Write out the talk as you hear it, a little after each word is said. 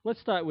Let's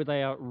start with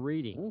our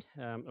reading.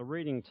 A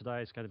reading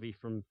today is going to be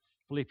from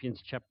Philippians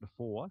chapter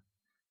 4,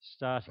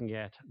 starting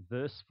at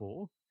verse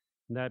 4.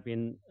 And that'd be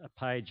in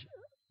page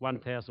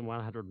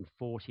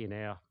 1140 in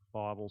our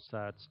Bible. So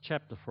it's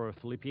chapter 4 of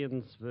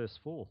Philippians, verse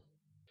 4.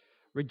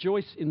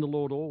 Rejoice in the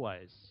Lord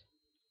always.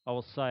 I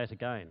will say it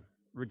again.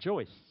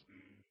 Rejoice.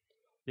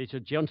 Let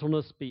your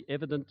gentleness be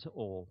evident to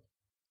all.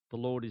 The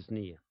Lord is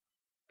near.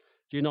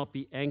 Do not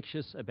be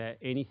anxious about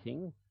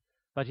anything,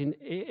 but in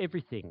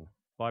everything,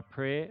 by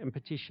prayer and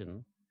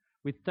petition,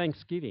 with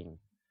thanksgiving,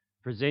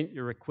 present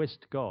your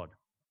request to God.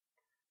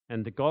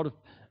 And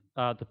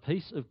the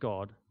peace of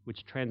God,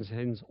 which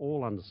transcends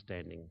all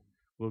understanding,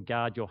 will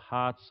guard your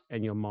hearts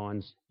and your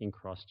minds in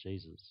Christ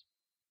Jesus.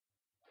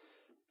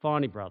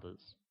 Finally,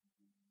 brothers,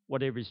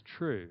 whatever is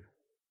true,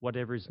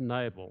 whatever is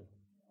noble,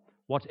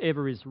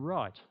 whatever is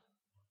right,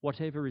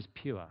 whatever is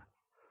pure,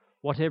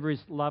 whatever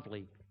is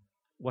lovely,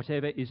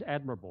 whatever is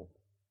admirable,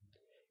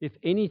 if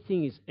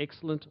anything is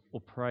excellent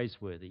or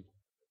praiseworthy,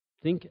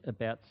 think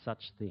about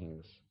such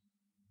things.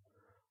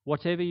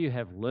 Whatever you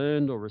have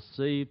learned or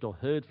received or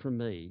heard from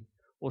me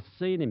or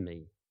seen in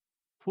me,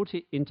 put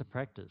it into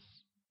practice,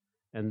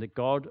 and the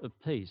God of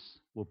peace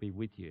will be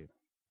with you.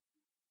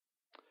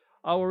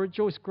 I will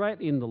rejoice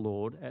greatly in the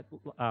Lord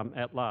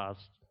at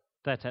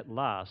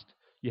last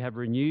you have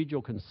renewed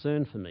your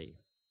concern for me.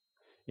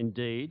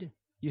 Indeed,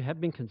 you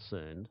have been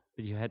concerned,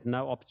 but you had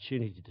no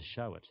opportunity to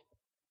show it.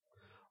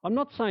 I'm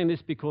not saying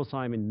this because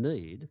I am in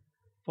need,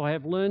 for I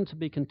have learned to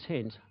be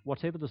content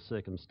whatever the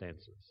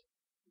circumstances.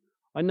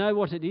 I know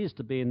what it is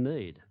to be in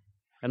need,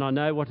 and I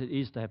know what it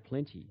is to have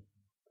plenty.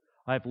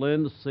 I have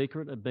learned the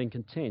secret of being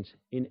content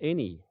in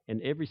any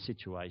and every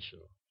situation,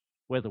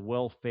 whether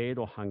well-fed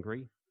or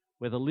hungry,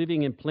 whether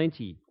living in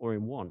plenty or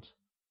in want.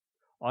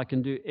 I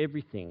can do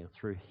everything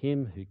through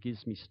him who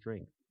gives me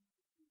strength.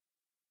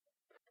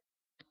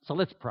 So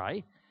let's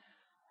pray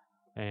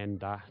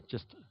and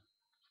just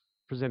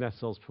present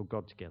ourselves before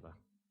God together.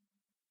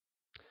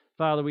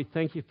 Father, we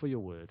thank you for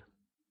your word.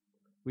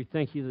 We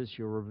thank you that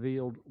your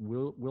revealed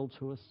will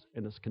to us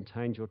and it's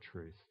contained your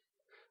truth.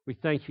 We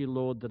thank you,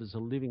 Lord, that it's a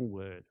living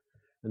word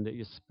and that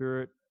your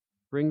Spirit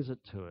brings it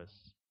to us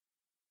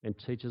and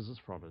teaches us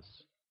from us.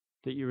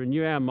 That you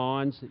renew our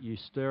minds, that you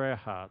stir our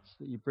hearts,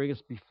 that you bring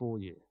us before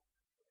you.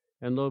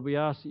 And Lord, we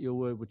ask that your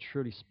word would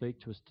truly speak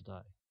to us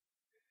today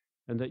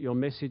and that your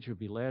message would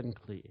be loud and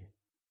clear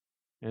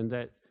and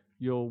that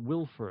your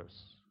will for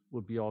us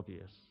would be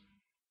obvious.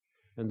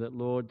 And that,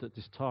 Lord, that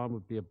this time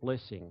would be a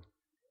blessing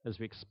as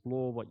we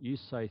explore what you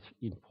say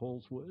in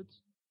Paul's words.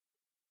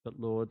 But,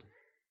 Lord,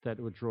 that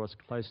it would draw us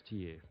close to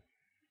you.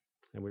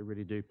 And we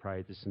really do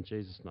pray this in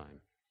Jesus' name.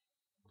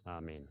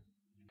 Amen.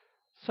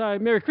 So,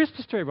 Merry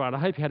Christmas to everyone. I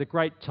hope you had a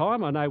great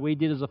time. I know we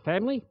did as a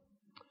family.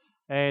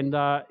 And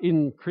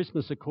in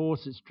Christmas, of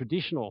course, it's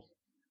traditional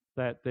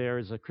that there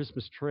is a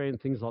Christmas tree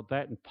and things like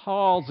that, and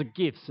piles of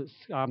gifts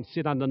that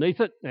sit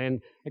underneath it,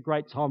 and a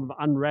great time of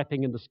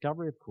unwrapping and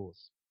discovery, of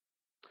course.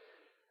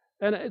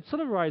 And it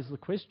sort of raised the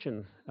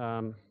question,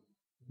 it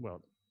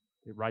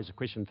raised a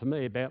question for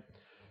me about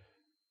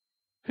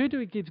who do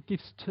we give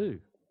gifts to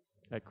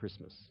at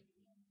Christmas?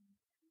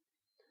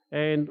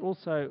 And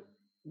also,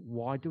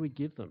 why do we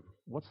give them?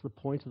 What's the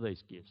point of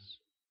these gifts?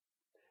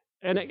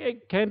 And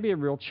it can be a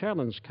real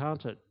challenge,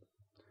 can't it?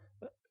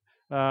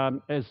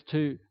 As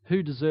to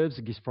who deserves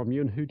a gift from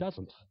you and who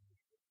doesn't.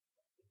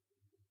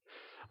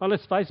 Well,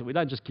 let's face it, we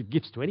don't just give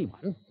gifts to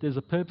anyone. There's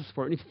a purpose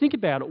for it. And if you think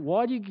about it,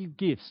 why do you give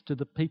gifts to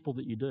the people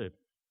that you do?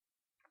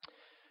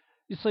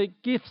 You see,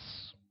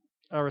 gifts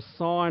are a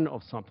sign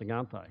of something,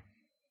 aren't they?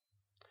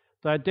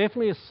 They're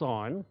definitely a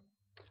sign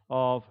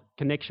of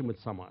connection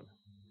with someone.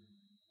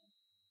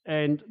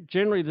 And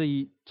generally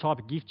the type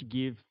of gift you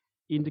give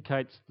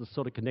indicates the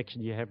sort of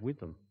connection you have with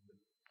them,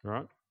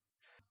 right?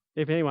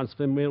 If anyone's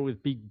familiar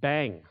with Big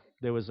Bang,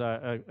 there was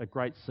a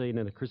great scene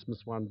in a Christmas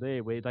one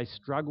there where they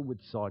struggled with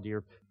this idea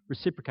of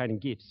reciprocating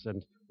gifts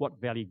and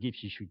what value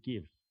gifts you should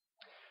give.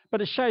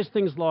 But it shows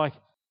things like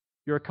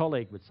you're a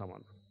colleague with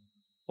someone,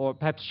 or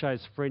perhaps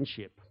shows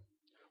friendship,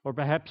 or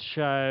perhaps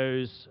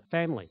shows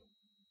family.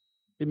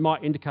 It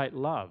might indicate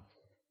love,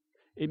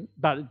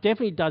 but it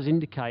definitely does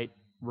indicate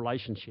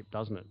relationship,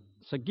 doesn't it?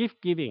 So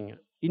gift giving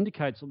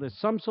indicates that there's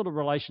some sort of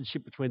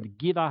relationship between the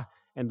giver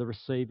and the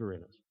receiver in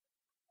it.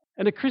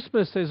 And at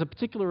Christmas, there's a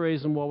particular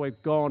reason why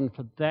we've gone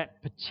for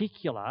that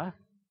particular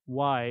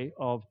way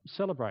of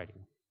celebrating.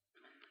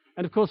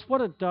 And of course,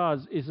 what it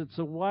does is it's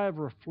a way of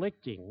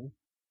reflecting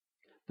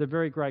the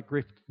very great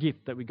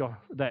gift that we got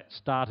that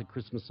started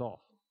Christmas off.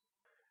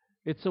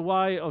 It's a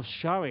way of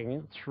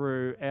showing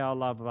through our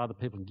love of other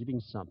people and giving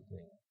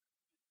something,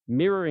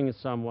 mirroring in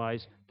some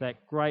ways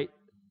that great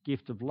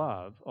gift of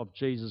love of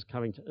Jesus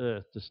coming to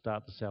earth to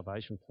start the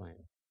salvation plan.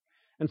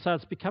 And so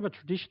it's become a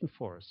tradition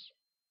for us.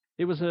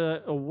 It was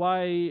a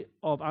way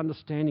of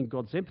understanding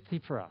God's empathy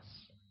for us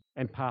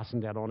and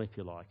passing that on, if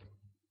you like.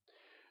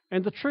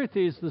 And the truth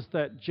is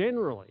that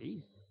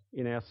generally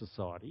in our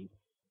society,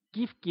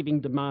 gift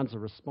giving demands a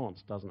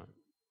response, doesn't it?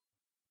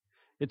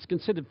 It's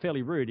considered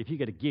fairly rude if you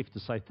get a gift to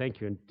say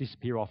thank you and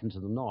disappear off into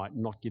the night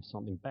and not give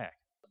something back.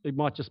 It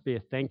might just be a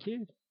thank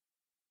you.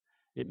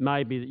 It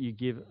may be that you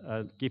give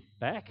a gift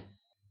back.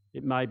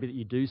 It may be that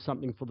you do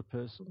something for the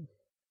person.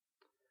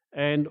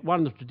 And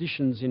one of the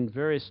traditions in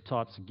various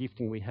types of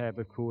gifting we have,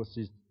 of course,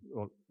 is,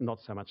 well, not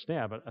so much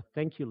now, but a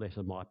thank you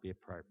letter might be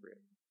appropriate,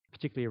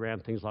 particularly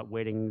around things like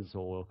weddings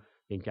or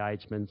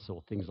engagements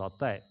or things like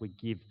that.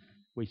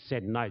 We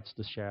send notes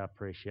to show our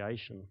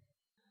appreciation.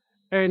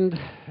 And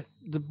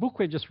the book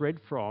we just read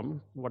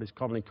from, what is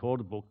commonly called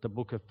a book, the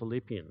Book of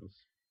Philippians,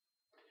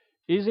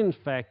 is in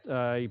fact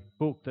a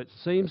book that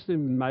seems to be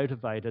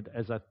motivated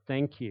as a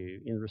thank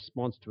you in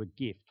response to a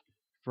gift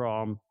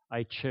from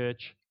a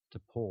church to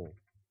Paul.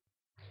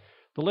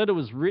 The letter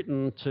was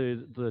written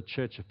to the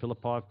Church of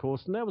Philippi, of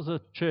course, and that was a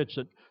church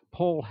that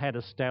Paul had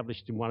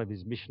established in one of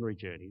his missionary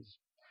journeys.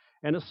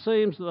 And it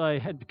seems that they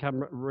had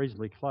become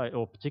reasonably close,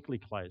 or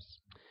particularly close.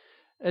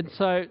 And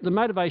so the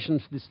motivation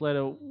for this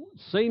letter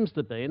seems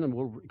to be, and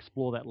we'll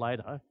explore that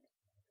later,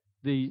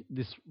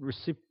 this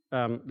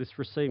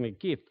receiving a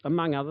gift,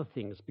 among other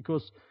things,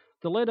 because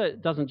the letter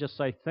doesn't just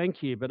say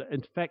thank you, but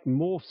in fact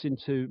morphs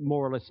into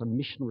more or less a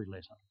missionary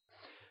letter.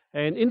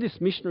 And in this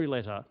missionary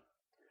letter,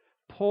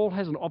 Paul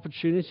has an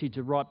opportunity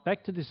to write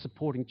back to this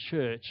supporting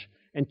church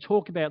and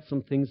talk about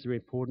some things that are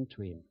important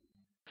to him.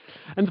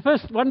 And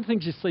one of the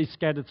things you see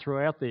scattered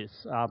throughout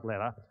this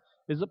letter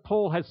is that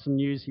Paul has some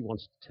news he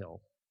wants to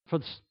tell. For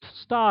the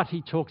start,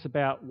 he talks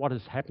about what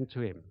has happened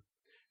to him.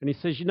 And he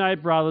says,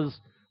 brothers,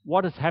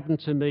 what has happened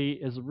to me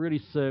has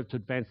really served to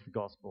advance the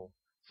gospel.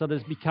 So it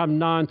has become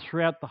known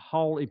throughout the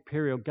whole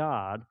imperial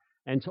guard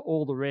and to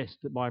all the rest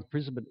that my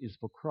imprisonment is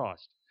for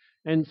Christ.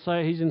 And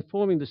so he's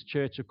informing this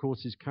church, of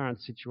course, his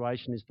current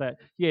situation is that,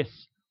 yes,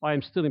 I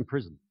am still in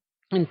prison.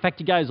 In fact,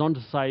 he goes on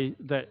to say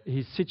that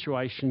his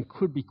situation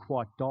could be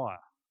quite dire,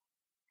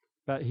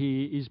 but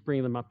he is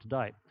bringing them up to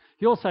date.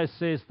 He also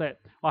says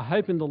that I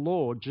hope in the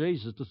Lord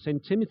Jesus to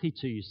send Timothy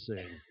to you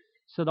soon,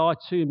 so that I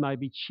too may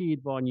be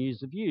cheered by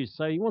news of you.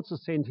 So he wants to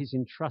send his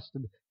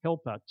entrusted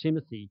helper,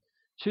 Timothy,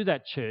 to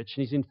that church,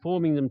 and he's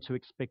informing them to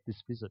expect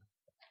this visit.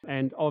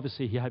 And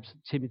obviously he hopes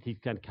that Timothy's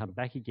going to come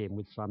back again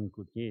with some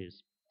good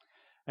news.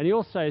 And he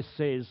also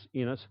says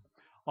in it,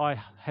 I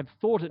have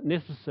thought it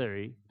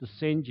necessary to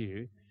send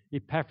you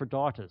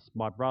Epaphroditus,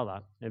 my brother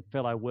and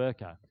fellow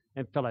worker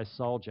and fellow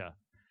soldier,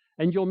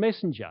 and your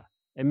messenger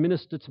and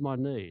minister to my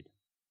need.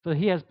 For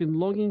he has been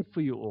longing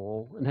for you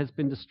all and has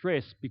been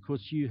distressed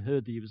because you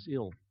heard that he was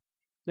ill.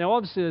 Now,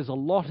 obviously, there's a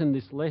lot in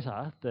this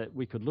letter that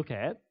we could look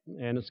at,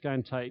 and it's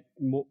going to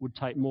would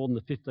take more than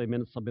the 15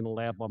 minutes I've been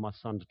allowed by my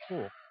son to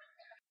talk.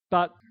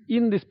 But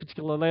in this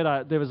particular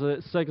letter, there was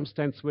a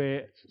circumstance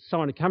where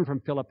someone had come from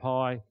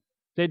Philippi,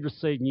 they'd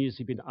received news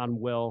he'd been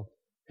unwell,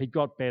 he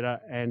got better,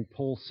 and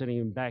Paul sending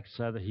him back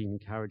so that he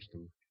encouraged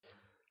them.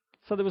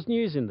 So there was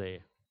news in there.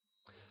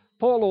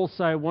 Paul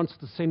also wants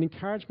to send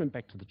encouragement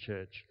back to the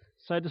church.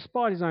 So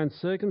despite his own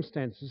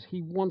circumstances,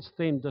 he wants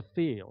them to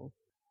feel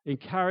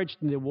encouraged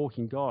in their walk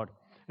in God.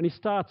 And he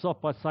starts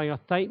off by saying, I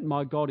thank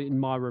my God in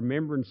my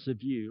remembrance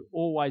of you,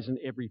 always in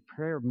every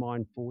prayer of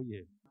mine for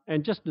you.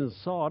 And just an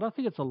aside, I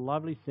think it's a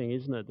lovely thing,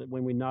 isn't it, that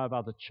when we know of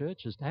other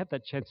churches, to have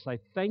that chance to say,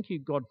 thank you,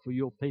 God, for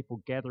your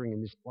people gathering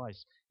in this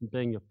place and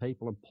being your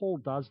people. And Paul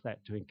does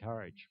that to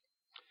encourage.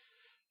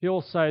 He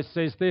also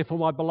says, therefore,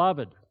 my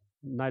beloved,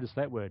 notice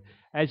that word,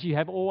 as you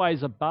have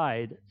always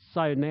obeyed,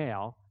 so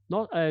now,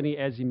 not only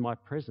as in my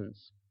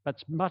presence,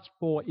 but much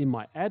more in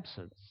my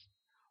absence,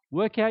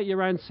 work out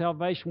your own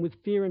salvation with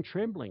fear and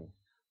trembling,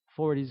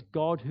 for it is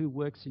God who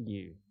works in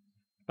you,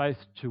 both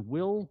to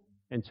will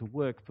and to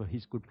work for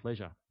his good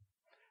pleasure.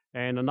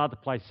 And another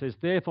place says,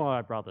 therefore,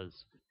 my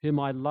brothers, whom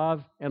I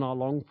love and I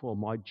long for,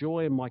 my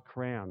joy and my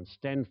crown,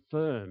 stand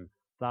firm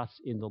thus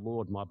in the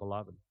Lord, my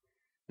beloved.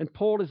 And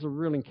Paul is a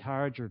real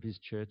encourager of his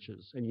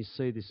churches, and you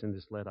see this in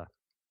this letter.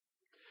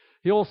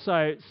 He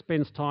also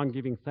spends time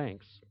giving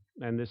thanks,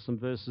 and there's some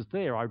verses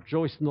there. I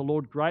rejoice in the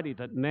Lord greatly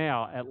that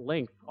now, at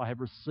length, I have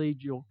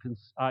received you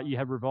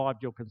have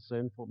revived your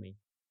concern for me.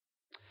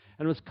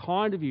 And it was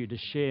kind of you to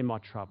share my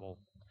trouble.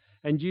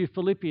 And you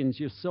Philippians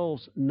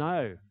yourselves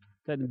know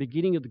that in the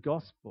beginning of the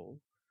gospel,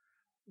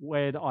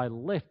 when I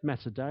left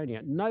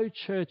Macedonia, no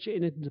church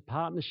entered into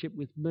partnership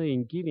with me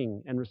in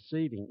giving and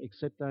receiving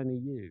except only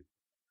you.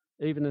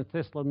 Even in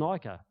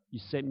Thessalonica, you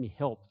sent me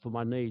help for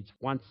my needs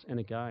once and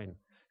again.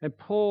 And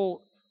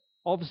Paul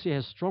obviously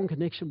has strong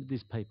connection with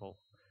these people,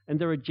 and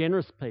they're a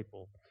generous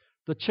people.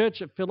 The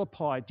church at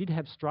Philippi did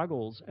have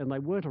struggles, and they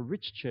weren't a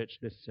rich church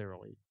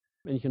necessarily.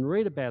 And you can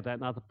read about that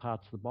in other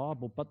parts of the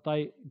Bible, but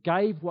they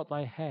gave what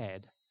they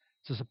had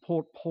to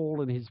support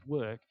Paul in his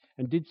work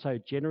and did so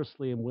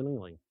generously and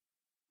willingly.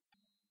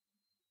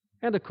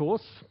 And of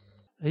course,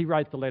 he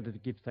wrote the letter to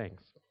give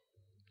thanks.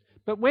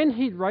 But when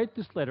he wrote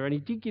this letter, and he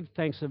did give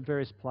thanks in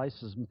various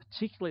places, and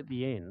particularly at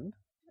the end,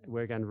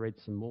 we're going to read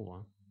some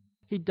more,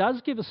 he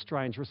does give a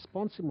strange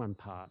response in one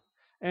part.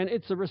 And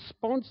it's a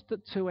response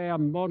that to our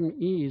modern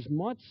ears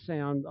might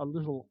sound a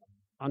little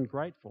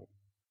ungrateful.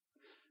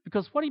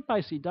 Because what he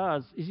basically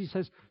does is he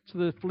says to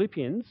the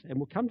Philippians, and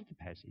we'll come to the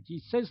passage, he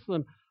says to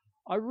them,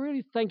 I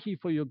really thank you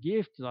for your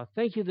gift, and I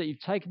thank you that you've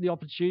taken the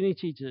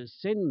opportunity to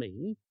send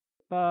me,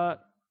 but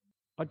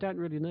I don't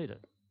really need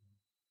it,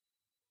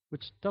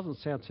 which doesn't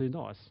sound too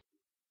nice.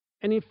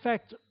 And in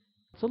fact,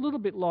 it's a little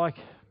bit like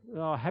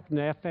happened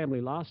in our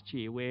family last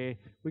year, where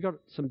we got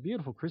some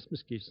beautiful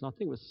Christmas gifts, and I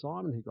think it was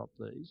Simon who got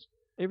these.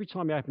 Every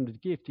time he opened a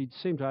gift, he'd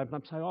seem to open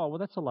up and say, oh, well,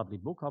 that's a lovely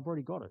book, I've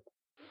already got it.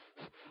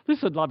 This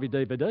is a lovely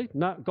DVD.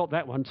 No, got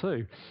that one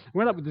too.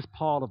 Went up with this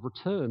pile of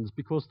returns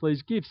because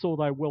these gifts,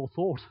 although well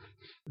thought,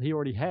 he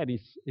already had.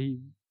 He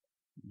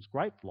was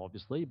grateful,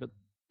 obviously, but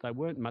they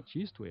weren't much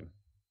use to him.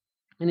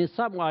 And in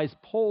some ways,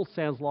 Paul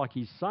sounds like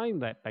he's saying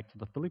that back to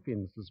the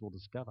Philippians, as we'll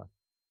discover.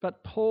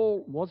 But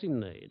Paul was in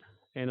need,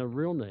 and a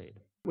real need.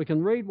 We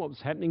can read what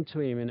was happening to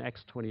him in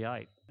Acts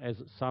 28 as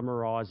it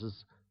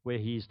summarises where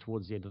he is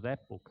towards the end of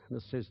that book. And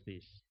it says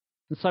this.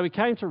 And so he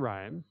came to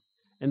Rome,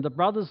 and the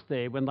brothers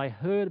there, when they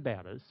heard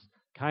about us,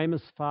 came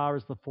as far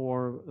as the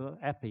Forum of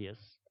Appius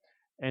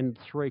and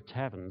 3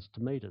 taverns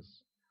to meet us.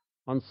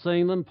 On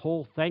seeing them,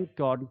 Paul thanked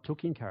God and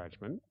took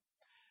encouragement.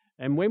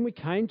 And when we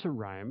came to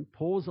Rome,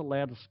 Paul was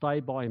allowed to stay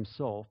by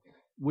himself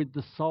with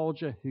the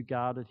soldier who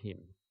guarded him.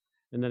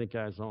 And then it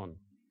goes on.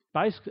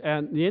 Basically,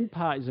 and the end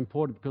part is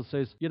important because it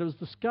says, yet it was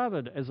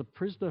discovered as a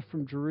prisoner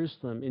from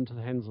Jerusalem into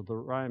the hands of the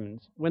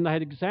Romans. When they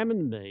had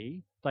examined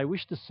me, they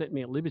wished to set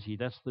me at liberty,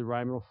 that's the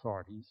Roman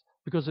authorities,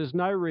 because there's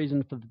no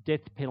reason for the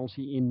death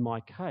penalty in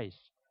my case.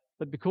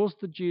 But because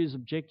the Jews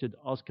objected,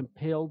 I was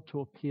compelled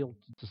to appeal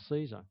to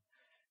Caesar.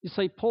 You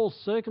see, Paul's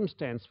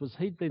circumstance was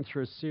he'd been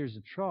through a series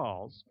of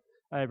trials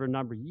over a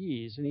number of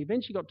years, and he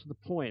eventually got to the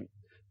point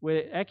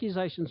where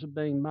accusations were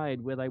being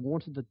made where they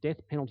wanted the death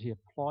penalty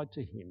applied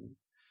to him.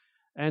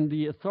 And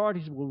the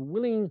authorities were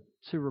willing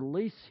to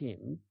release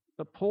him,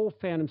 but Paul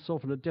found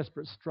himself in a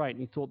desperate strait, and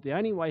he thought the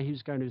only way he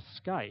was going to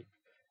escape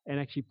and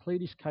actually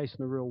plead his case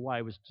in a real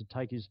way was to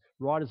take his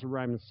right as a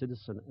Roman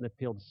citizen and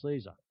appeal to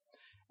Caesar.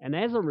 And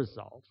as a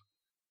result,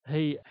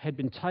 he had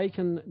been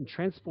taken and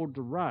transported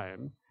to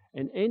Rome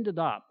and ended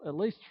up, at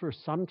least for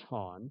some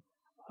time,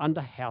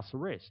 under house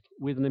arrest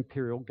with an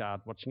imperial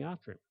guard watching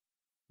after him.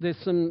 There's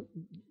some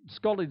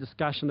scholarly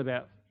discussion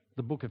about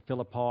the book of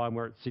Philippi and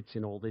where it sits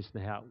in all this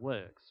and how it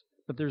works.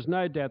 But there's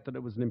no doubt that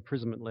it was an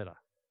imprisonment letter,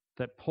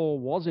 that Paul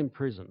was in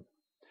prison.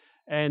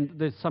 And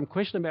there's some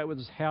question about whether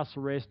it was house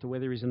arrest or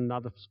whether he's in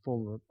another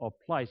form of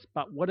place.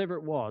 But whatever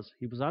it was,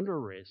 he was under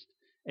arrest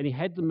and he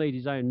had to meet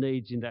his own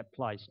needs in that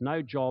place.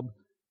 No job,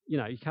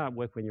 you can't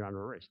work when you're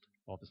under arrest,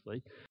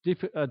 obviously.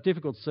 A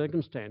difficult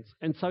circumstance.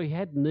 And so he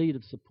had need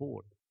of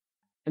support.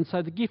 And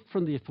so the gift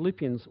from the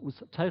Philippians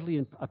was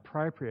totally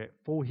appropriate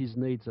for his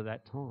needs at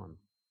that time.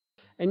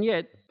 And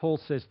yet, Paul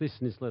says this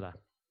in his letter.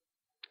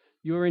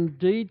 You are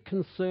indeed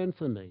concerned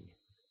for me,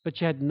 but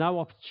you had no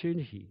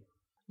opportunity.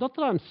 Not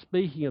that I'm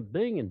speaking of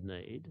being in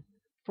need,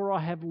 for I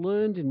have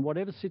learned in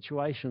whatever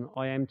situation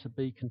I am to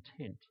be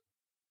content.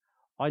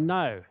 I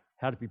know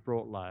how to be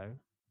brought low.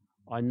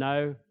 I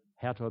know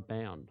how to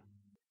abound.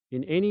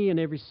 In any and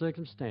every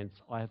circumstance,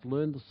 I have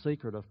learned the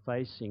secret of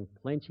facing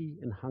plenty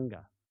and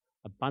hunger,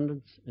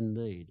 abundance and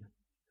need.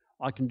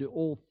 I can do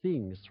all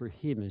things through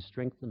him who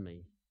strengthens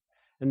me.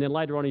 And then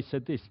later on he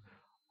said this,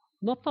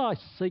 not that I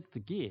seek the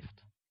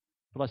gift,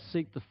 but I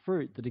seek the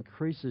fruit that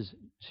increases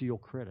to your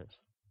credit.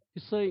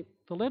 You see,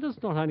 the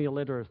letter's not only a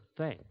letter of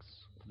thanks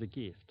for the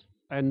gift,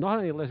 and not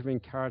only a letter of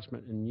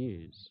encouragement and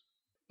news,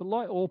 but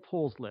like all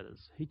Paul's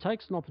letters, he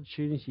takes an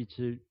opportunity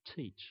to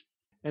teach.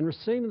 And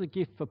receiving the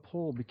gift for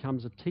Paul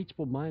becomes a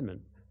teachable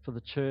moment for the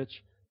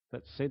church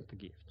that sent the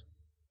gift.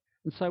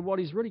 And so what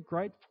he's really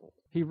grateful,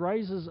 he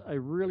raises a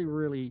really,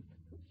 really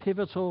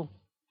pivotal,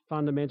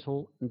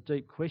 fundamental and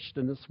deep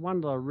question, and it's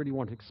one that I really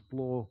want to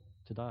explore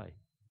today.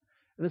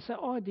 And it's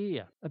that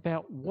idea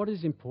about what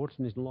is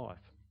important in life.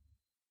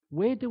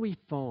 Where do we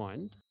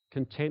find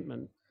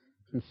contentment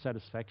and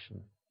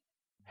satisfaction?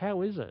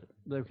 How is it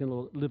that we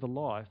can live a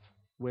life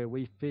where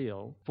we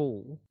feel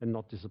full and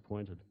not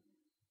disappointed?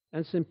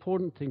 And it's an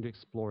important thing to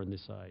explore in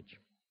this age.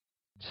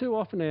 Too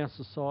often in our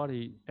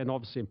society, and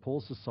obviously in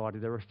Paul's society,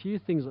 there are a few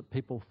things that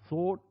people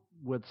thought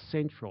were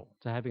central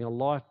to having a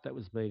life that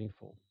was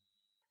meaningful.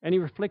 And he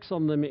reflects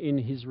on them in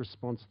his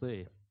response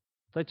there.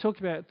 They talk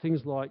about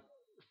things like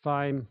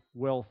fame,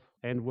 wealth,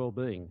 and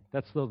well-being.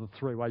 That's the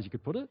 3 ways you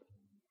could put it.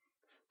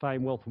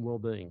 Fame, wealth, and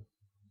well-being.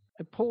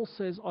 And Paul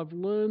says, I've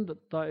learned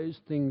that those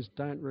things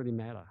don't really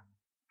matter,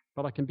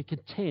 but I can be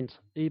content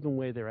even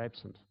where they're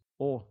absent,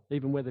 or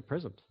even where they're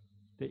present.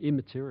 They're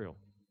immaterial.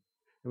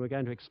 And we're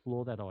going to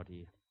explore that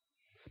idea.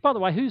 By the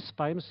way, who's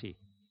famous here?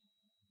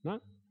 No?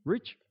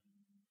 Rich?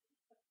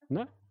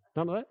 No?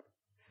 None of that?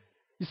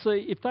 You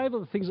see, if they were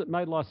the things that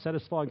made life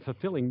satisfying and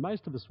fulfilling,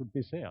 most of us would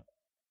miss out.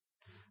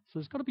 So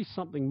there's got to be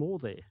something more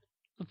there.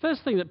 The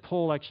first thing that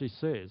Paul actually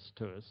says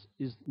to us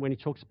is when he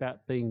talks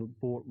about being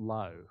brought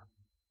low.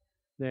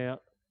 Now,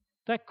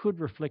 that could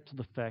reflect to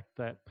the fact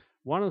that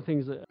one of the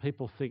things that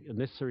people think are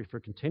necessary for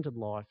a contented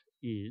life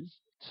is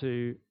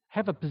to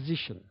have a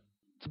position,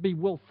 to be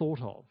well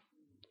thought of,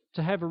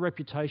 to have a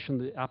reputation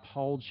that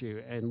upholds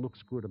you and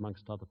looks good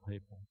amongst other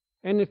people.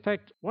 And in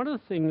fact, one of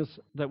the things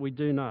that we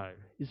do know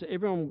is that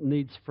everyone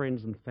needs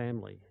friends and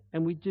family,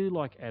 and we do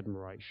like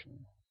admiration,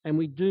 and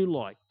we do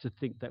like to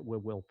think that we're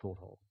well thought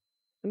of.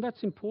 And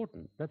that's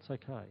important, that's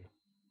okay.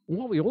 And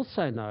what we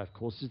also know, of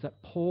course, is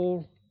that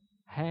Paul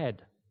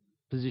had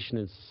position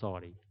in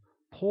society.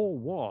 Paul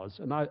was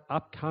an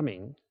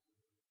upcoming,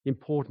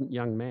 important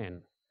young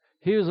man.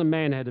 He was a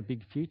man who had a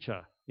big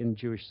future in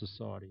Jewish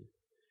society.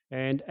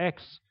 And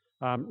Acts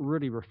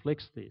really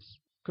reflects this.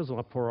 Because of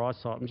my poor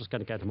eyesight, I'm just going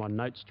to go to my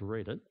notes to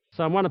read it.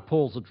 So in one of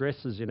Paul's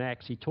addresses in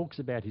Acts, he talks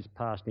about his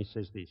past and he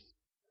says this.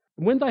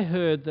 When they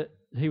heard that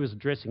he was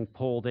addressing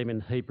Paul, them in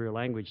Hebrew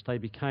language, they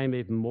became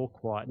even more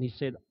quiet. And he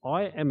said,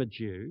 I am a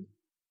Jew,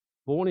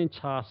 born in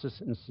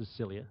Tarsus in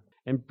Cilicia,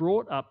 and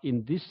brought up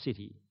in this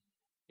city,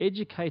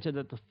 educated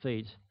at the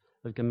feet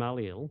of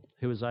Gamaliel,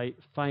 who was a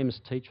famous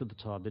teacher at the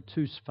time. There are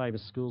two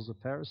famous schools of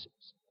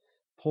Pharisees.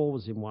 Paul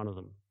was in one of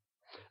them.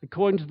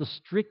 According to the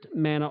strict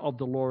manner of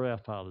the law of our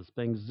fathers,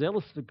 being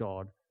zealous for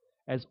God,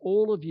 as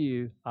all of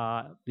you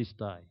are this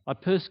day. I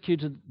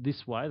persecuted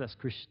this way, that's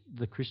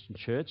the Christian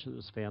church that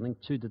was founding,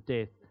 to the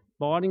death,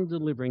 binding and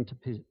delivering to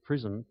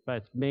prison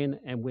both men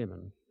and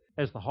women,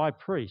 as the high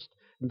priest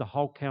and the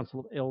whole council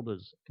of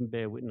elders can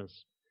bear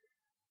witness.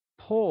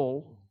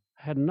 Paul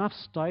had enough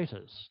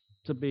status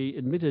to be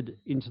admitted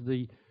into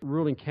the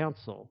ruling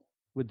council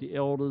with the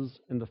elders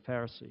and the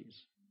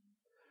Pharisees.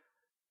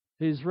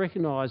 He is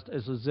recognised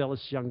as a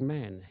zealous young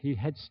man. He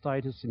had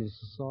status in his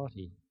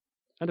society.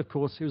 And of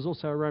course, he was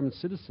also a Roman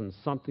citizen,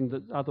 something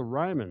that other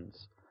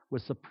Romans were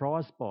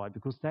surprised by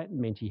because that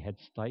meant he had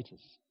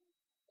status.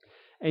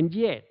 And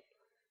yet,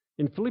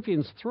 in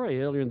Philippians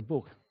 3, earlier in the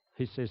book,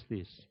 he says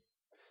this,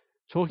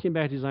 talking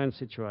about his own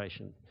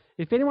situation.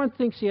 If anyone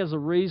thinks he has a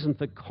reason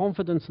for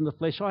confidence in the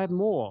flesh, I have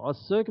more. I was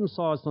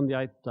circumcised on the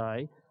 8th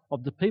day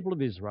of the people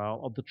of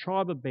Israel, of the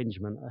tribe of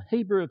Benjamin, a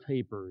Hebrew of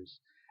Hebrews,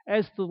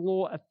 as the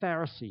law a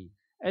Pharisee,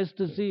 as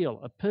to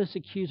zeal a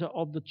persecutor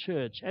of the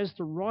church, as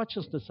to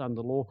righteousness under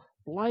law,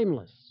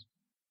 blameless.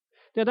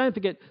 Now don't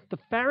forget, the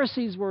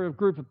Pharisees were a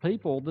group of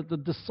people that the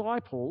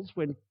disciples,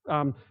 when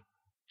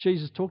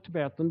Jesus talked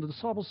about them, the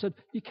disciples said,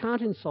 you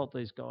can't insult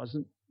these guys.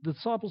 And the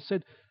disciples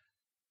said,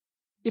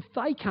 if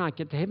they can't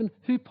get to heaven,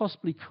 who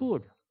possibly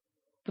could?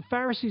 The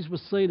Pharisees were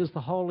seen as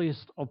the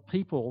holiest of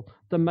people,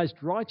 the most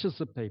righteous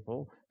of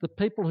people, the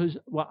people who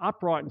were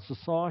upright in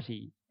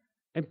society.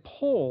 And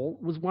Paul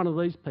was one of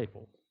these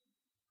people.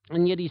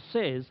 And yet he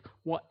says,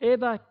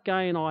 whatever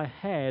gain I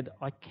had,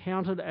 I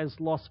counted as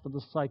loss for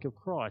the sake of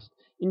Christ.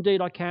 Indeed,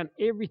 I count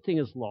everything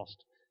as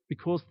lost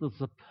because of the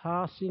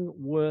surpassing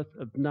worth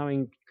of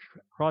knowing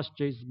Christ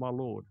Jesus my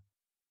Lord.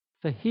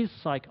 For his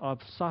sake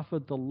I've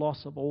suffered the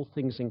loss of all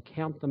things and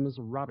count them as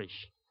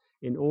rubbish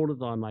in order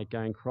that I may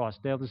gain Christ.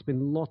 Now, there's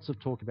been lots of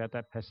talk about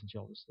that passage,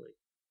 obviously.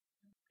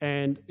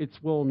 And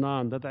it's well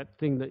known that that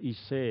thing that he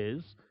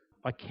says,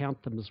 I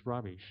count them as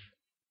rubbish,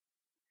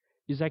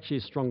 is actually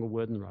a stronger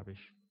word than rubbish.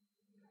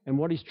 And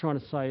what he's trying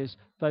to say is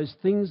those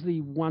things that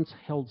he once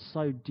held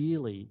so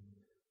dearly,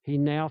 he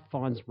now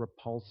finds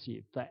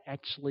repulsive. They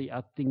actually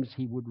are things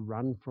he would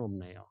run from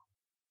now.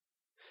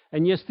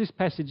 And yes, this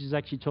passage is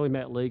actually talking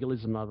about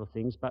legalism and other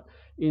things, but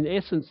in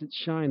essence it's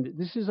showing that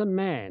this is a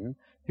man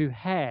who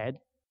had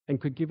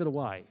and could give it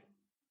away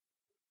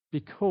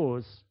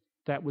because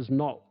that was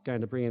not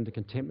going to bring him the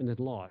contentment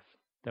in life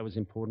that was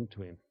important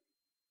to him.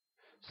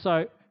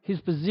 So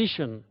his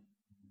position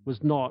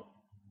was not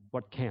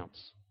what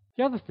counts.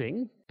 The other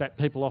thing that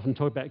people often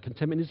talk about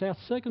contentment is our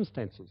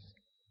circumstances.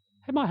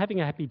 Am I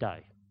having a happy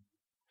day?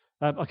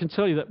 I can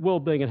tell you that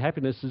well-being and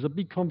happiness is a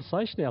big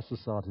conversation in our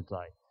society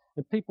today,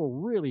 and people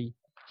really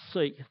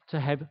seek to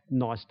have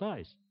nice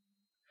days.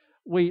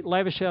 We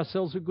lavish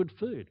ourselves with good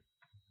food.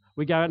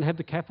 We go out and have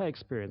the cafe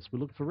experience. We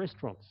look for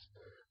restaurants.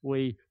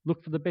 We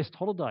look for the best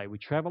holiday. We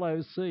travel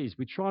overseas.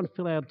 We try and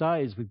fill our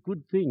days with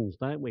good things,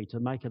 don't we, to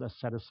make it a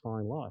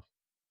satisfying life.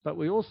 But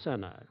we also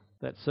know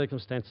that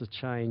circumstances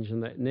change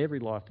and that in every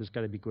life there's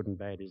going to be good and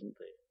bad, isn't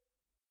there?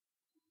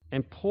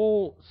 And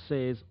Paul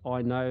says,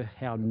 I know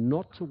how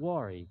not to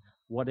worry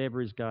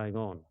whatever is going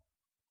on.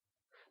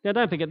 Now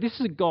don't forget, this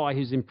is a guy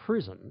who's in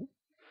prison,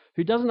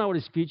 who doesn't know what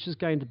his future is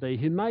going to be,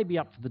 who may be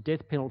up for the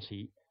death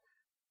penalty,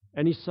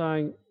 and he's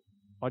saying,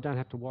 I don't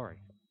have to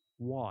worry.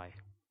 Why?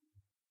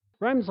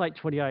 Romans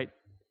 8:28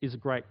 is a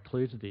great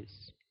clue to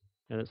this,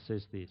 and it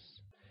says this,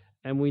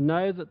 and we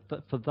know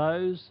that for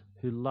those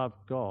who love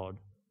God,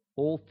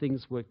 all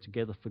things work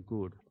together for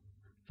good,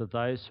 for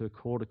those who are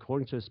called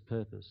according to his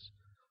purpose.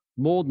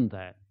 More than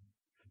that,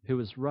 who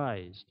is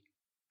raised,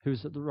 who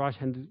is at the right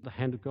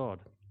hand of God,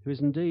 who is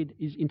indeed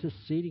is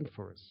interceding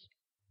for us.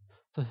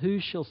 For who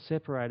shall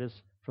separate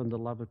us from the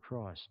love of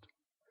Christ?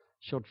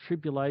 Shall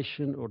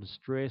tribulation or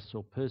distress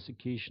or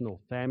persecution or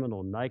famine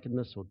or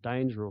nakedness or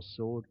danger or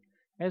sword,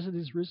 as it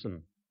is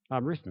written,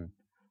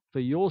 for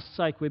your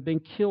sake we're being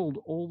killed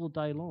all the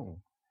day long.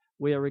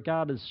 We are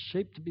regarded as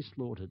sheep to be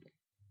slaughtered.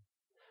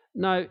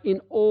 No,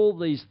 in all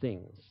these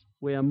things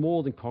we are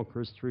more than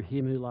conquerors through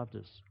him who loved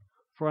us.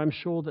 For I am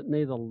sure that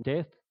neither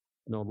death,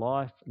 nor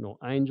life, nor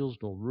angels,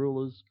 nor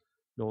rulers,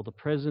 nor the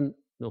present,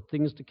 nor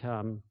things to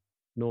come,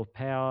 nor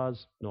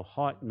powers, nor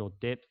height, nor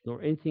depth,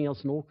 nor anything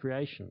else in all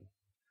creation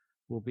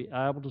will be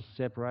able to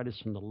separate us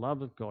from the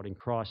love of God in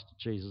Christ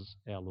Jesus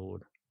our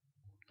Lord.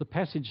 The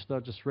passage that I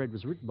just read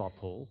was written by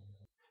Paul,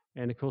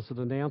 and of course it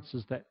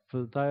announces that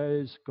for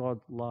those God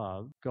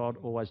loves, God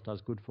always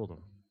does good for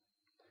them.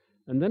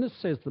 And then it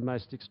says the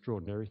most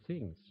extraordinary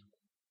things.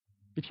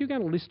 If you're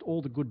going to list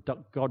all the good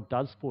God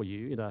does for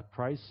you in a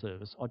praise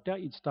service, I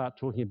doubt you'd start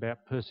talking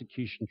about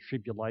persecution,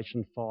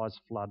 tribulation, fires,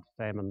 flood,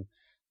 famine,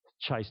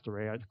 chased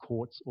around,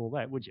 courts, all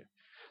that, would you?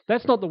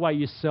 That's not the way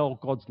you sell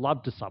God's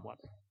love to someone.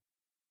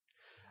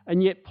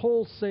 And yet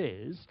Paul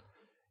says,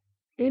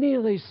 any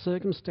of these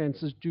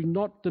circumstances do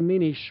not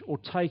diminish or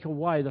take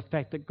away the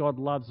fact that God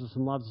loves us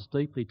and loves us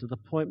deeply to the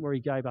point where he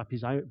gave up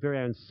his very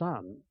own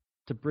son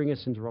to bring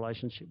us into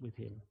relationship with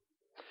him.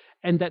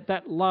 And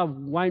that love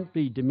won't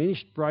be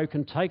diminished,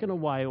 broken, taken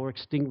away or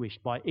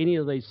extinguished by any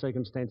of these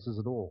circumstances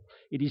at all.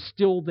 It is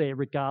still there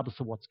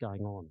regardless of what's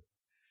going on.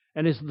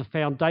 And is the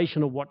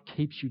foundation of what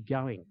keeps you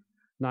going,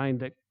 knowing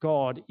that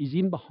God is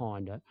in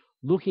behind it,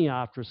 looking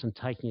after us and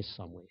taking us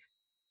somewhere.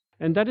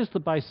 And that is the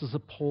basis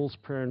of Paul's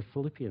prayer in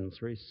Philippians,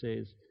 where he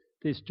says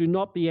this: do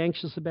not be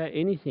anxious about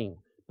anything,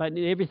 but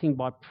in everything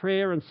by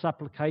prayer and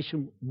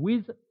supplication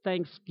with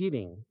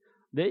thanksgiving,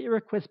 let your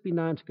requests be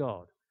known to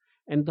God.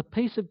 And the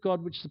peace of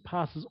God, which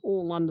surpasses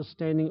all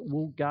understanding,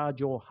 will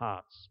guard your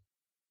hearts.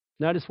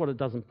 Notice what it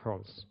doesn't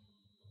promise.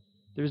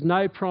 There is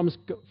no promise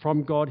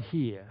from God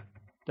here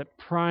that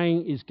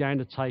praying is going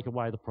to take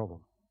away the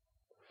problem.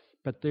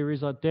 But there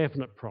is a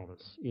definite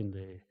promise in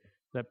there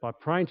that by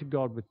praying to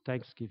God with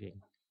thanksgiving,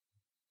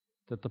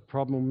 that the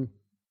problem,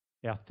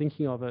 our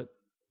thinking of it,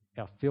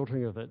 our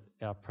filtering of it,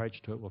 our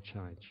approach to it will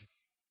change.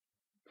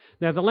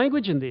 Now, the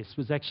language in this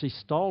was actually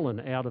stolen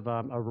out of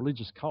a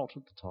religious cult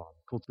at the time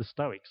called the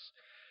Stoics.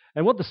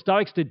 And what the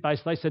Stoics did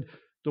basically, they said,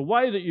 the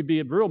way that you be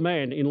a real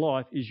man in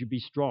life is you be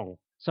strong.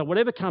 So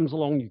whatever comes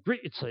along, you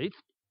grit your teeth,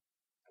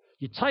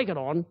 you take it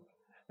on,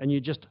 and you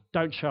just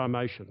don't show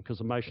emotion because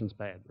emotion's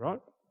bad, right?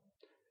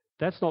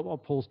 That's not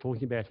what Paul's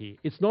talking about here.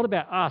 It's not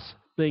about us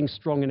being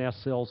strong in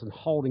ourselves and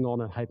holding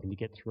on and hoping to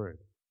get through.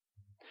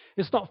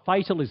 It's not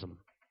fatalism.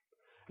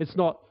 It's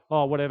not,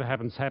 oh, whatever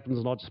happens, happens,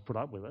 and I'll just put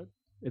up with it.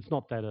 It's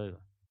not that either.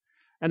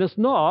 And it's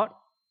not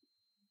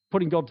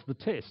putting God to the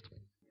test.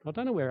 I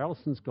don't know where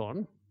Alison's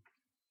gone.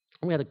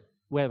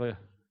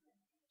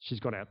 She's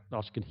gone out.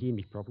 Oh, she can hear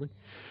me probably.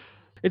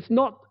 It's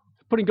not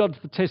putting God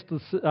to the test to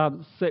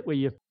the set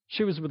where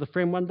she was with a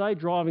friend one day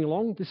driving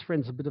along. This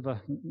friend's a bit of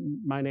a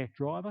maniac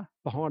driver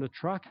behind a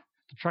truck.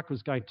 The truck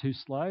was going too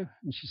slow.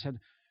 And she said,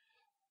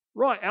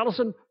 right,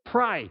 Alison,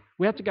 pray.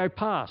 We have to go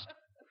past.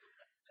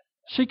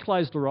 She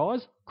closed her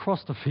eyes,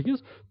 crossed her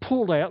fingers,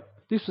 pulled out.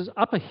 This was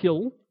up a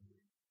hill,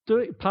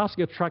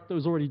 passing a truck that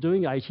was already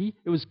doing 80.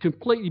 It was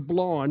completely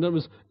blind. It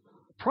was,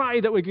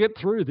 pray that we get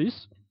through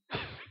this.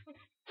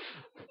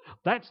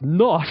 That's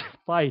not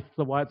faith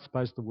the way it's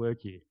supposed to work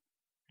here,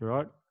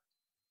 right?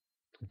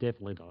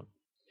 Definitely not.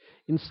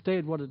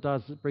 Instead, what it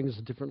does, it brings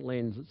a different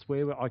lens. It's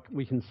where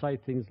we can say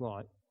things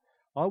like,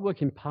 I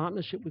work in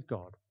partnership with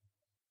God.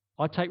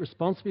 I take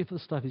responsibility for the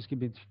stuff he's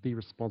given me to be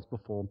responsible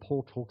for, and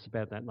Paul talks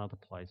about that in other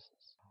places.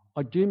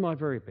 I do my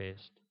very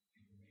best,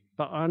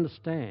 but I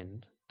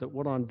understand that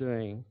what I'm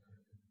doing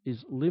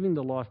is living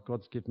the life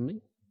God's given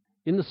me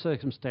in the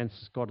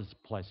circumstances God has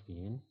placed me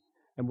in,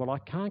 and what I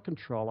can't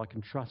control, I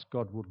can trust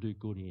God will do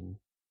good in.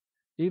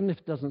 Even if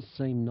it doesn't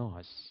seem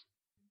nice,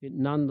 it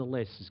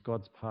nonetheless is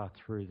God's path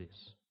through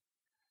this.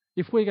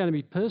 If we're going to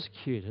be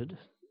persecuted,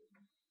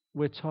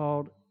 we're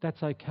told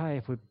that's okay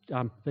if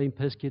we're being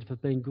persecuted for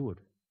being good,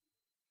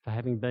 for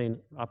having been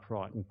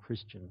upright and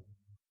Christian.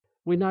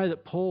 We know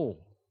that Paul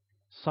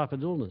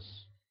suffered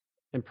illness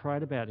and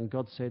prayed about it, and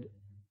God said,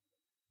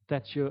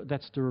 that's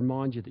to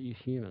remind you that you're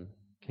human.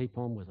 Keep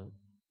on with it.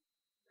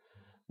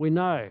 We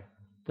know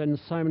that in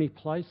so many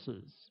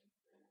places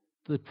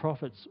the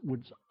prophets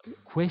would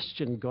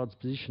question God's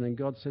position, and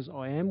God says,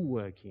 I am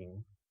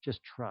working, just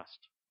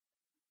trust.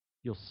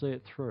 You'll see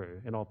it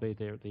through, and I'll be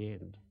there at the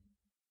end.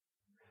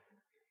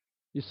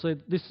 You see,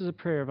 this is a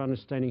prayer of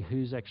understanding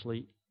who's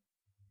actually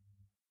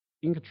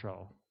in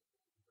control,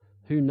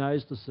 who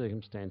knows the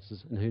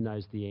circumstances and who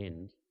knows the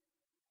end,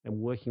 and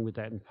working with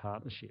that in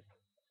partnership.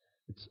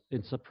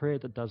 It's a prayer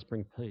that does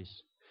bring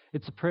peace.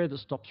 It's a prayer that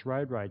stops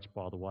road rage,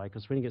 by the way,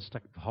 because when you get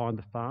stuck behind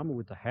the farmer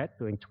with the hat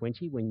doing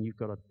 20 when you've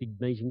got a big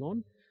meeting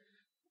on,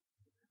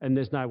 and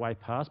there's no way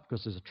past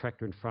because there's a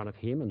tractor in front of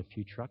him and a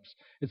few trucks,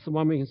 it's the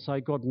one we can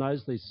say, God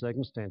knows these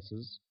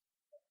circumstances,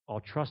 I'll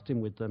trust him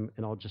with them,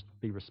 and I'll just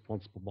be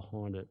responsible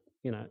behind it.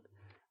 You know,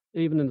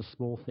 even in the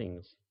small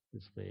things,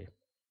 it's there.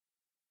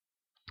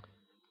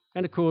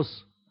 And of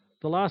course,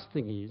 the last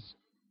thing is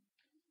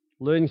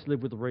learning to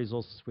live with the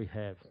resources we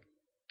have.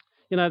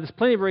 You know, there's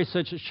plenty of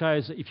research that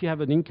shows that if you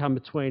have an income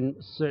between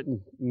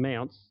certain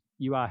amounts,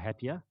 you are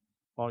happier.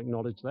 I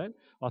acknowledge that.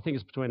 I think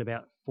it's between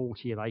about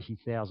 40 and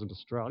 80,000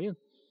 Australian.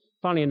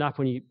 Funnily enough,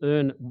 when you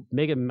earn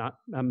mega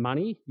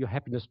money, your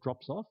happiness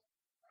drops off.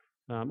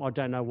 I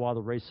don't know why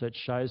the research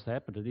shows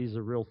that, but it is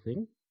a real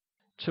thing.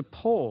 To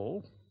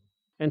Paul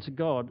and to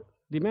God,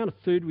 the amount of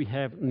food we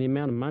have and the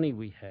amount of money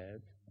we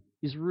have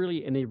is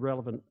really an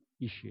irrelevant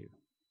issue.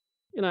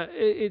 You know,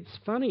 it's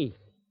funny.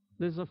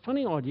 There's a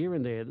funny idea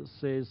in there that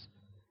says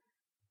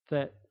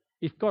that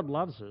if God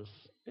loves us,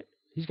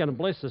 he's going to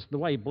bless us the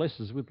way he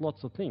blesses with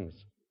lots of things,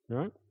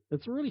 right?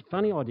 It's a really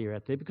funny idea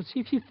out there because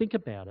if you think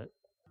about it,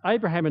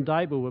 Abraham and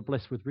David were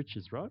blessed with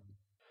riches, right?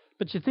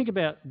 But you think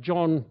about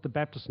John the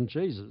Baptist and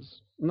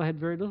Jesus, and they had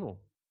very little.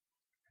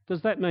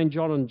 Does that mean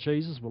John and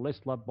Jesus were less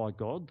loved by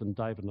God than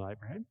David and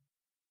Abraham?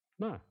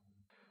 No.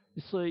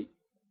 You see,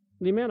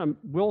 the amount of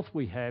wealth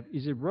we have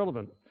is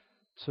irrelevant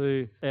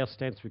to our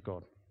stance with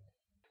God.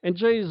 And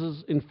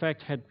Jesus, in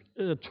fact, had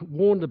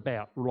warned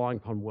about relying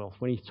upon wealth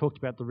when he talked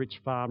about the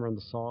rich farmer and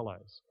the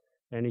silos.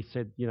 And he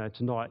said, you know,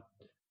 tonight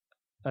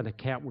an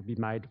account would be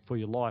made for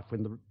your life.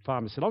 When the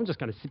farmer said, I'm just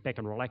going to sit back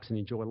and relax and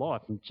enjoy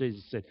life. And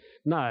Jesus said,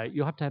 no,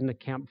 you have to have an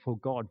account before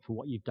God for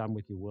what you've done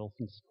with your wealth.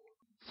 And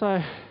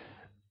so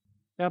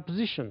our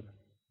position,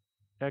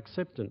 our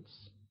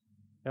acceptance,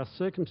 our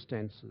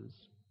circumstances,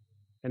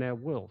 and our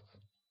wealth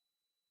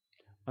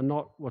are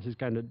not what is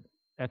going to,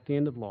 at the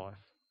end of life,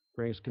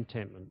 bring us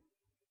contentment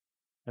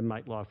and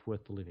make life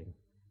worth the living.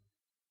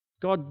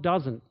 God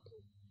doesn't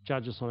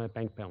judge us on our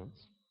bank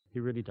balance. He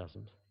really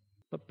doesn't.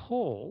 But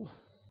Paul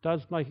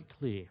does make it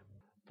clear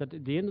that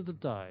at the end of the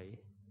day,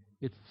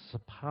 it's the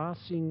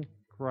surpassing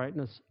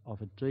greatness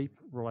of a deep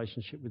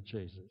relationship with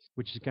Jesus,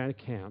 which is going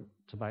to count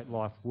to make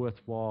life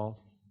worthwhile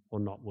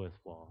or not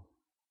worthwhile.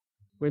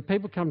 When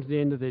people come to the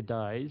end of their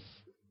days,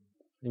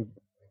 and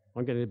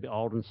I'm getting a bit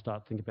old and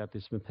start thinking about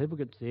this, when people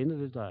get to the end of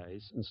their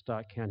days and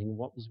start counting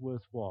what was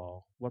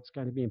worthwhile, what's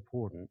going to be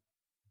important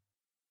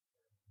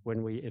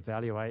when we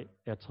evaluate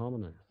our time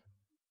on earth,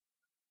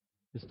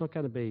 it's not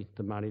going to be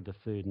the money, the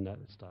food and that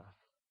stuff.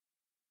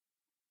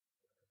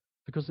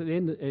 Because at the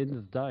end of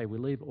the day, we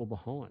leave it all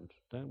behind,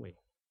 don't we?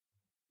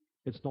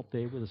 It's not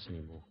there with us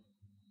anymore.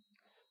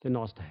 They're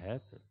nice to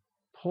have, but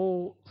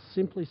Paul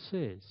simply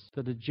says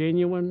that a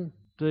genuine,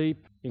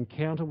 deep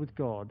encounter with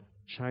God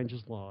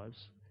changes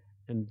lives,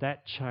 and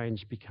that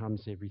change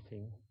becomes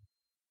everything.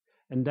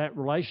 And that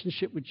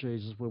relationship with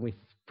Jesus, when we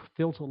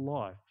filter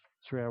life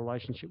through our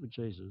relationship with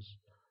Jesus,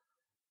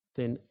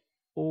 then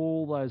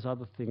all those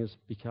other things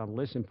become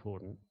less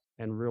important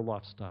and real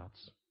life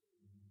starts.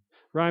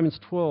 Romans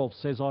 12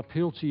 says, I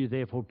appeal to you,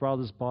 therefore,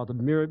 brothers, by the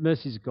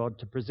mercies of God,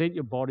 to present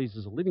your bodies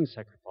as a living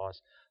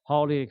sacrifice,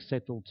 holy and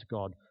acceptable to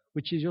God,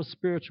 which is your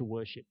spiritual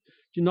worship.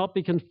 Do not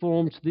be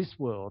conformed to this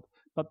world,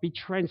 but be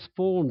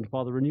transformed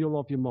by the renewal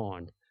of your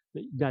mind,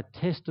 that you may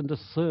test and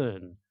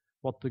discern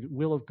what the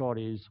will of God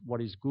is,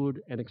 what is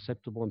good and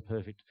acceptable and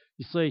perfect.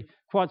 You see,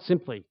 quite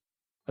simply,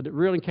 a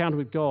real encounter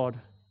with God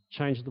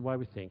changes the way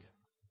we think.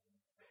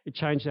 It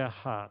changed our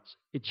hearts.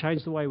 It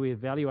changed the way we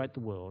evaluate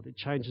the world. It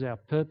changes our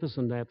purpose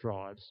and our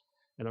drives.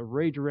 And it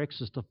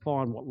redirects us to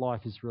find what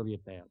life is really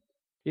about.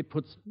 It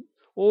puts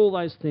all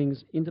those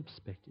things into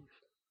perspective.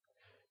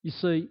 You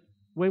see,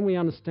 when we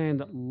understand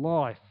that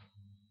life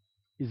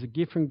is a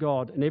gift from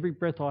God, and every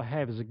breath I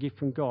have is a gift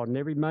from God, and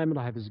every moment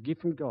I have is a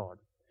gift from God,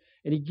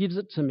 and he gives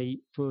it to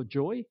me for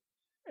joy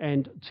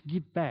and to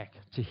give back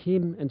to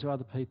him and to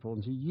other people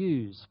and to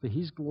use for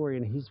his glory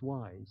and his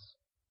ways,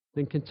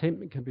 then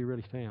contentment can be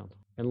really found.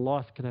 And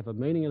life can have a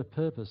meaning and a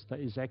purpose that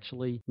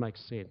actually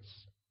makes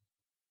sense.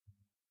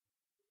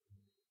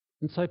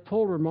 And so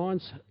Paul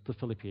reminds the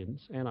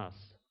Philippians and us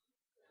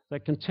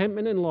that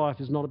contentment in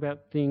life is not about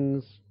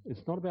things,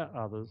 it's not about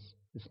others,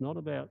 it's not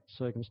about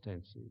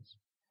circumstances.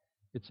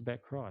 It's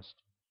about Christ.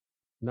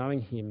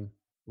 Knowing him,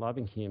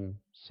 loving him,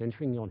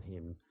 centering on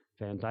him,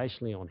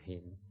 foundationally on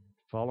him,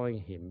 following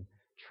him,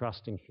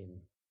 trusting him.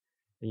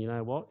 And you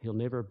know what? He'll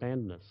never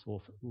abandon us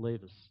or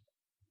leave us.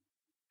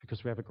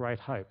 Because we have a great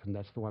hope, and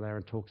that's the one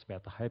Aaron talks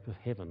about, the hope of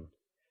heaven.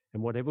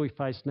 And whatever we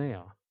face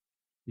now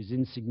is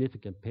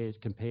insignificant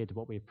compared to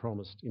what we are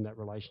promised in that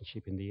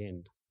relationship in the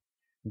end.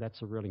 And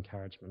that's a real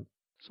encouragement.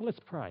 So let's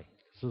pray.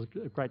 This is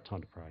a great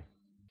time to pray.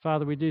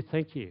 Father, we do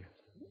thank you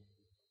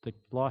that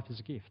life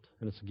is a gift,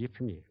 and it's a gift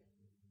from you.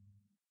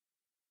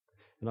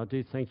 And I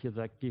do thank you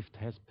that gift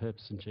has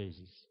purpose in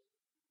Jesus.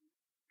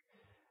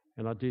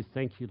 And I do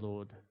thank you,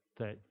 Lord,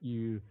 that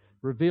you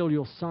reveal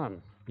your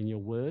Son in your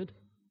word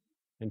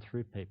and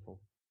through people.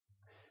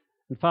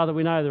 And Father,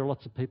 we know there are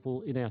lots of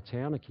people in our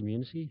town and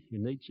community who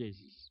need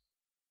Jesus.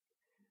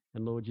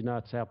 And Lord, you know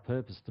it's our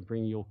purpose to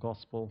bring your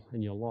gospel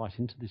and your light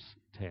into this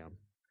town.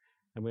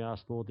 And we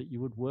ask, Lord, that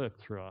you would work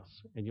through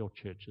us and your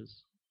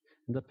churches,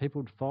 and that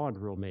people would find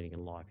real meaning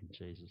in life in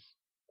Jesus.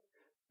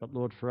 But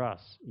Lord, for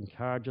us,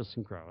 encourage us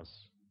and grow us,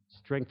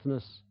 strengthen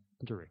us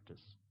and direct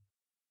us.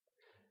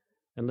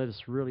 And let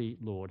us really,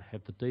 Lord,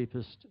 have the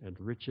deepest and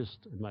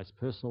richest and most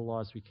personal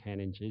lives we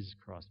can in Jesus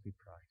Christ, we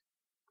pray.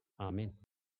 Amen.